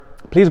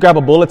please grab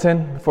a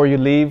bulletin before you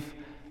leave.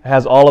 It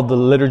has all of the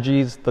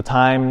liturgies, the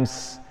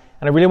times,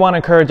 and I really want to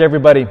encourage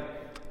everybody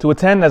to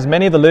attend as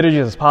many of the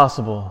liturgies as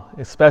possible,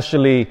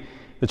 especially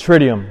the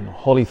Triduum,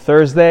 Holy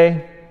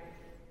Thursday,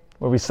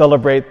 where we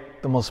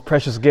celebrate the most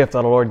precious gift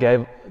that the Lord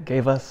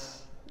gave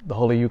us, the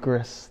Holy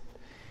Eucharist.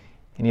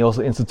 And He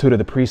also instituted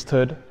the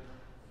priesthood.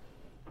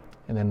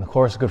 And then, of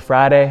course, Good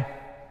Friday,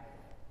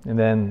 and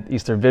then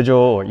Easter Vigil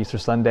or Easter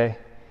Sunday.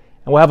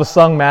 And we'll have a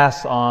sung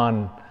Mass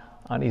on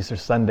Easter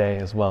Sunday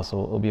as well,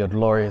 so it'll be a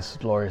glorious,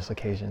 glorious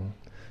occasion.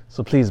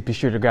 So please be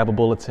sure to grab a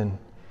bulletin.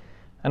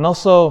 And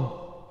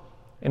also,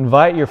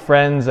 invite your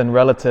friends and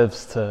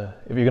relatives to,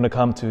 if you're going to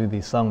come to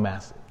the sung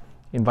Mass,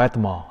 invite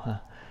them all. Huh?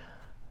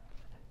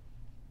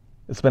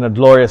 It's been a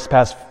glorious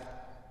past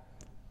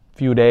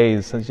few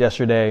days since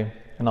yesterday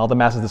and all the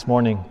Masses this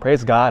morning.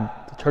 Praise God.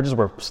 The churches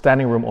were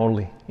standing room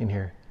only in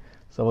here.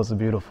 So it was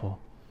beautiful.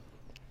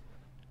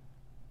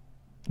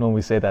 When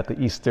we say that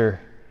the Easter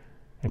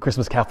and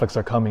Christmas Catholics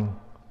are coming,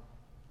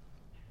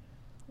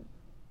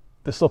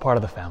 they're still part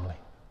of the family.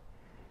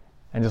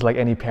 And just like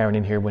any parent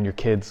in here, when your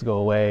kids go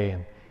away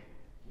and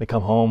they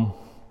come home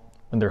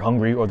when they're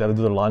hungry or they have to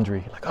do their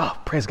laundry, like, oh,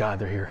 praise God,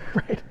 they're here,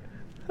 right?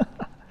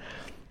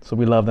 So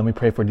we love them. We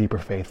pray for deeper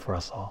faith for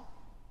us all.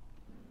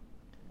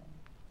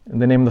 In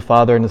the name of the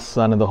Father, and the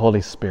Son, and the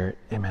Holy Spirit.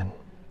 Amen.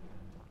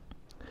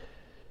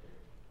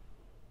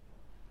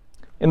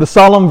 In the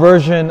solemn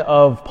version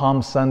of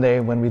Palm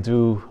Sunday, when we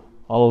do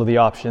all of the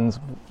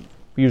options,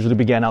 we usually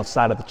begin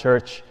outside of the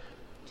church.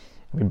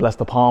 We bless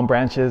the palm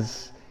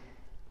branches.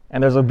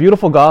 And there's a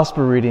beautiful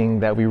gospel reading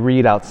that we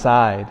read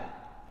outside.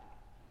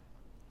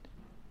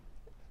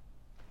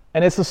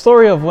 And it's the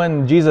story of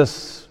when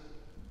Jesus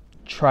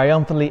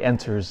triumphantly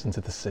enters into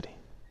the city.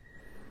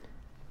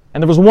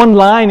 And there was one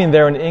line in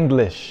there in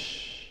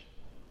English.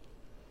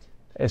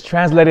 It's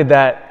translated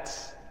that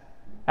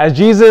as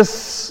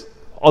Jesus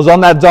was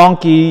on that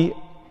donkey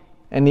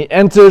and he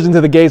enters into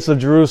the gates of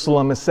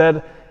Jerusalem, it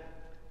said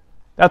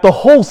that the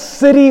whole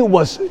city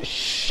was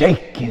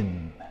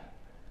shaken.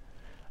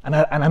 And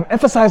I'm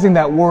emphasizing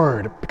that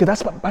word because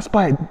that's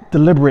by the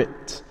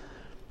deliberate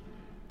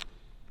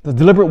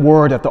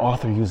word that the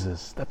author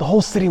uses, that the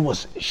whole city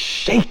was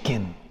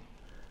shaken.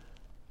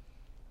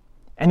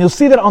 And you'll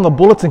see that on the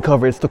bulletin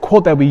cover. It's the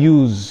quote that we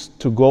use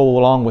to go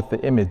along with the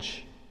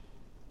image.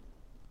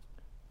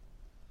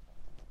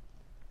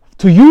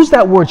 To use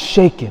that word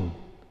shaken,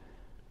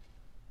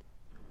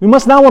 we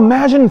must now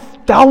imagine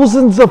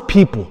thousands of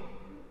people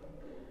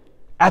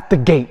at the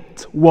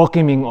gate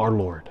welcoming our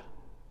Lord.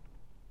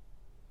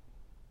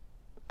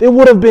 There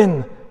would have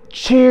been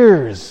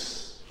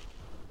cheers.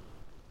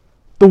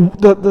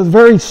 The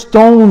very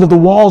stones of the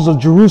walls of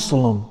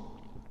Jerusalem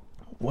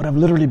would have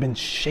literally been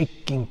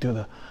shaking to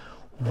the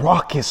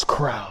raucous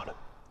crowd.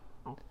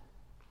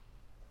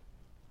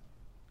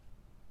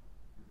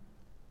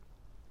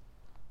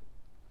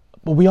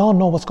 But we all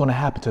know what's going to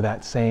happen to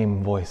that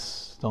same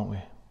voice, don't we?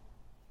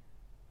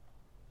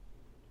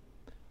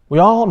 We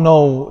all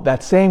know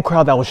that same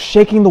crowd that was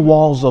shaking the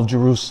walls of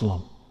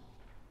Jerusalem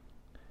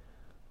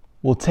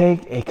will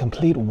take a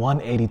complete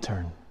 180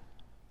 turn.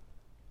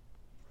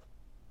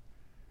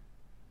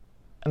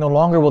 And no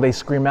longer will they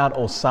scream out,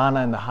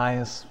 Hosanna in the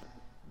highest,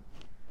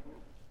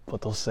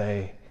 but they'll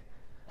say,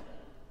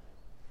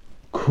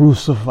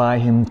 crucify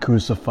him,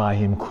 crucify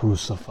him,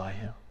 crucify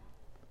him.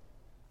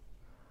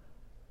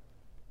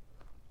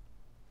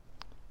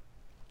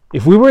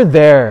 If we were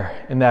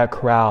there in that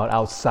crowd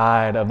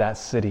outside of that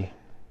city,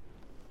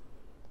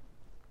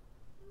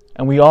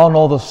 and we all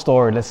know the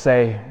story, let's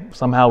say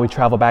somehow we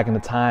travel back into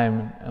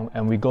time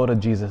and we go to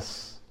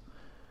Jesus.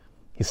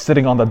 He's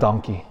sitting on the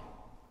donkey.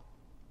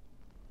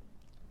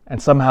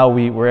 And somehow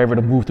we were able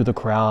to move through the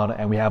crowd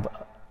and we have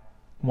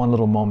one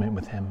little moment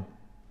with him.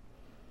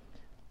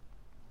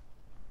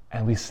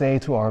 And we say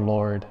to our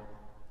Lord,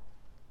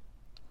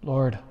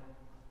 Lord,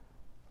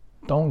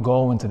 don't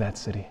go into that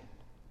city.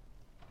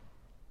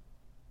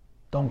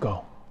 Don't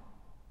go.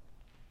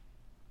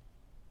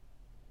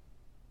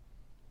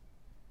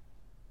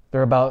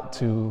 They're about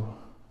to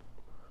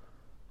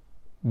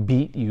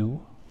beat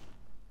you.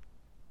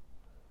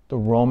 The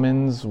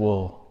Romans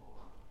will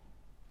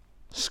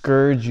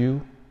scourge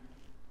you.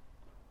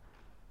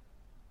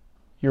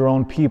 Your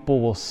own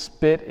people will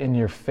spit in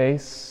your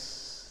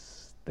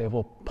face. They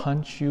will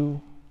punch you.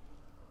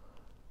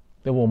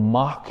 They will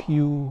mock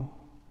you.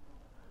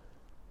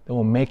 They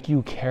will make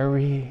you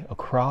carry a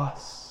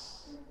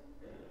cross.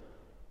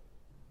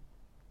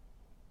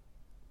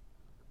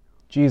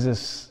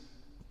 Jesus,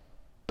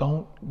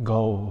 don't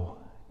go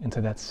into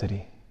that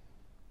city.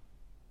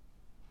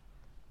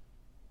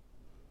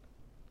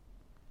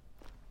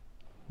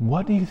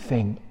 What do you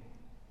think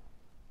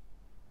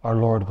our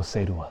Lord will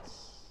say to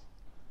us?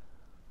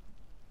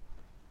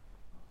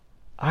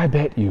 I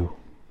bet you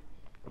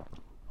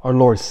our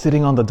Lord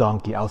sitting on the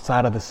donkey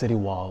outside of the city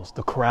walls,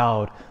 the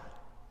crowd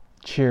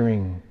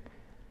cheering.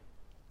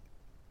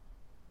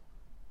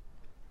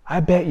 I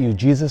bet you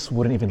Jesus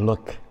wouldn't even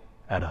look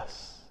at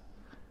us.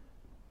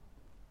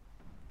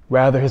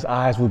 Rather, his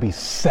eyes would be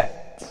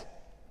set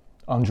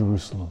on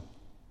Jerusalem.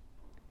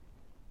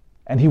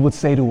 And he would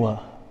say to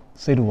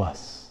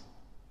us,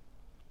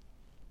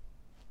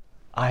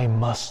 I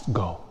must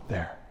go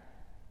there.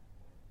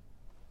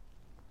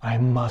 I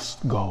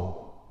must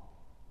go.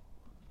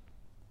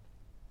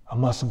 I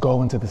must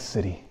go into the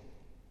city.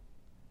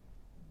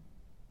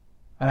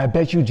 And I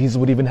bet you Jesus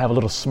would even have a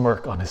little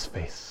smirk on his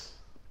face.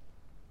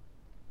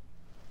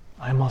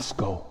 I must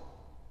go.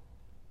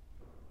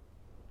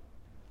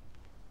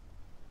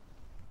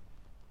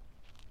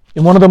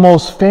 In one of the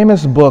most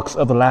famous books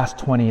of the last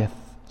 20th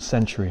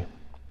century,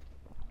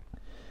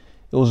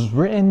 it was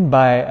written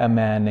by a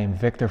man named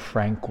Viktor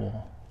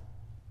Frankl.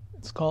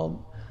 It's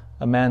called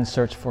A Man's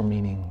Search for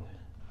Meaning.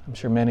 I'm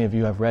sure many of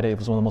you have read it. It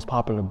was one of the most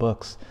popular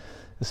books,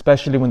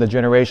 especially when the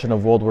generation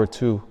of World War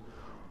II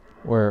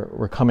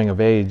were coming of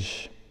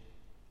age.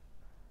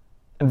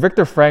 And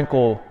Viktor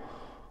Frankl,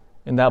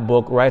 in that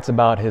book, writes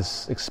about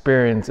his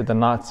experience at the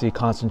Nazi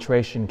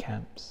concentration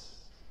camps.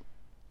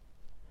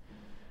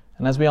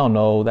 And as we all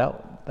know,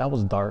 that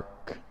was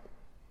dark.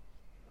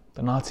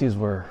 The Nazis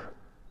were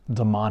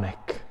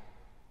demonic.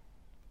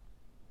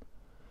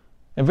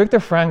 And Viktor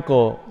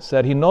Frankl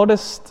said he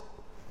noticed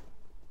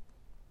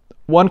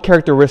one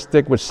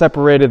characteristic which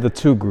separated the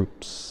two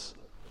groups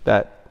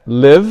that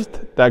lived,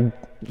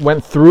 that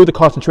went through the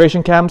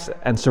concentration camps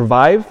and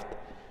survived,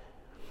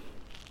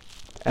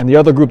 and the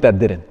other group that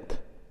didn't.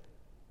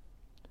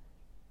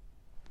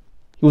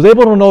 He was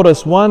able to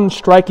notice one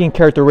striking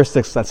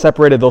characteristic that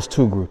separated those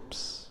two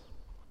groups.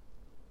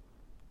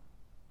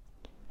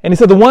 And he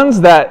said the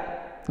ones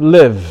that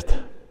lived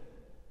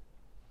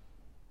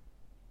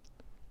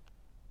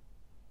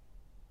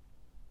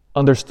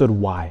understood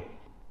why.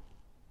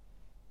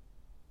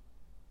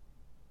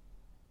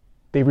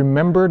 They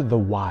remembered the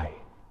why.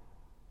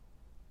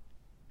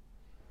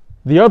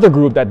 The other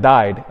group that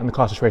died in the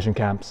concentration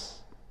camps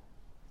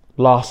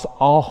lost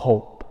all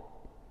hope,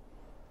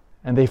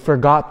 and they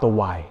forgot the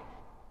why.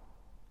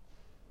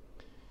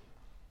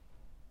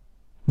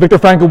 Viktor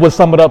Frankl would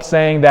sum it up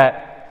saying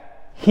that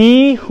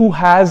he who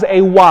has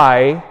a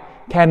why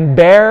can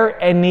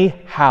bear any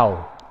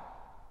how.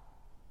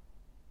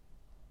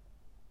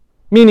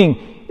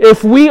 Meaning,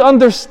 if we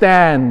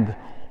understand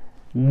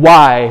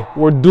why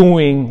we're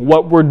doing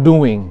what we're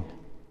doing,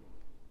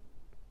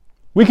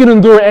 we can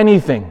endure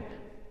anything.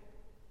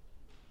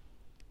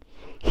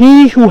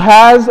 He who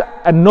has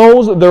and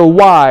knows their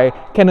why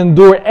can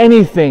endure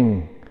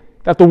anything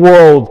that the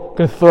world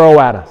can throw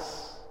at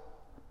us.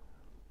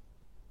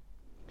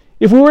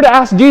 If we were to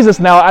ask Jesus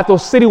now at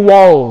those city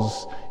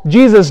walls,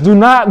 Jesus, do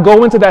not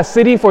go into that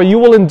city, for you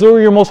will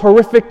endure your most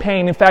horrific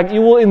pain. In fact,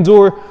 you will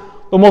endure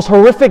the most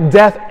horrific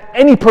death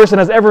any person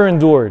has ever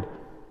endured.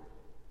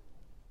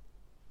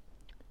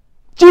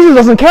 Jesus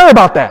doesn't care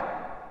about that.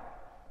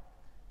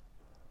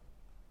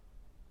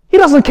 He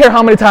doesn't care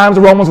how many times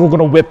the Romans were going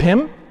to whip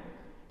him.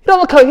 He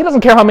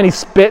doesn't care how many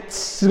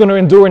spits he's going to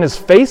endure in his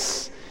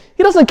face.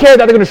 He doesn't care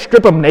that they're going to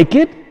strip him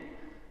naked.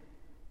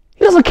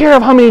 He doesn't care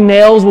of how many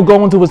nails will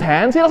go into his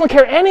hands. He doesn't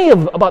care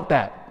about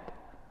that.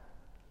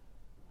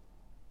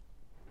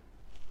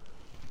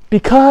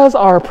 Because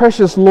our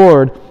precious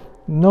Lord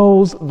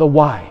knows the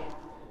why.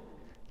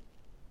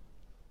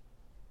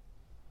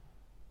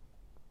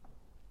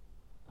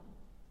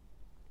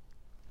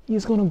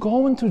 He's going to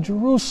go into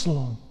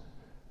Jerusalem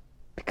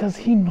because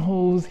he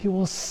knows he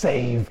will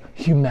save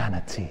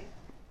humanity.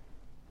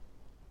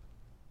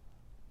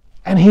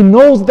 And he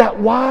knows that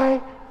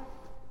why,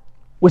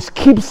 which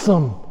keeps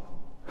him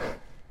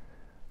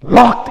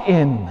locked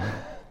in,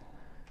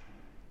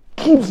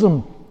 keeps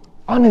him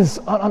on his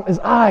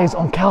eyes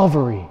on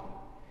Calvary.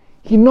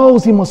 He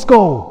knows he must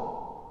go.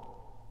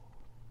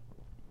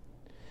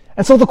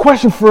 And so the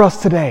question for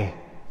us today,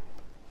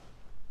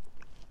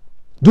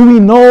 do we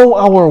know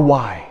our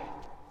why?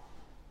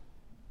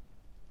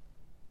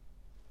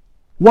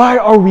 Why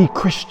are we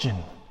Christian?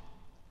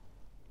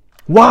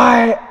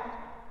 Why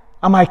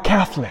am I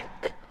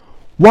Catholic?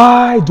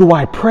 Why do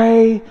I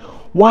pray?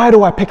 Why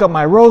do I pick up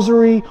my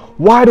rosary?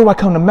 Why do I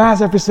come to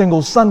Mass every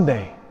single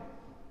Sunday?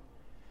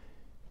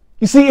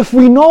 You see, if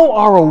we know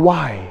our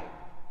why,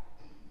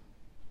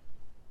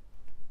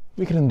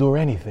 we can endure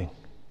anything.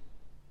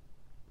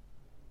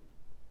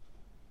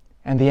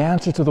 And the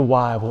answer to the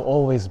why will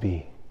always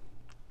be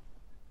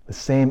the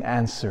same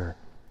answer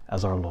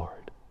as our Lord.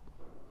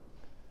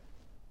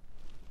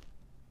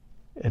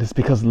 It is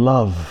because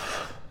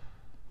love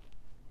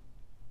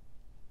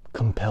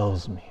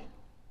compels me.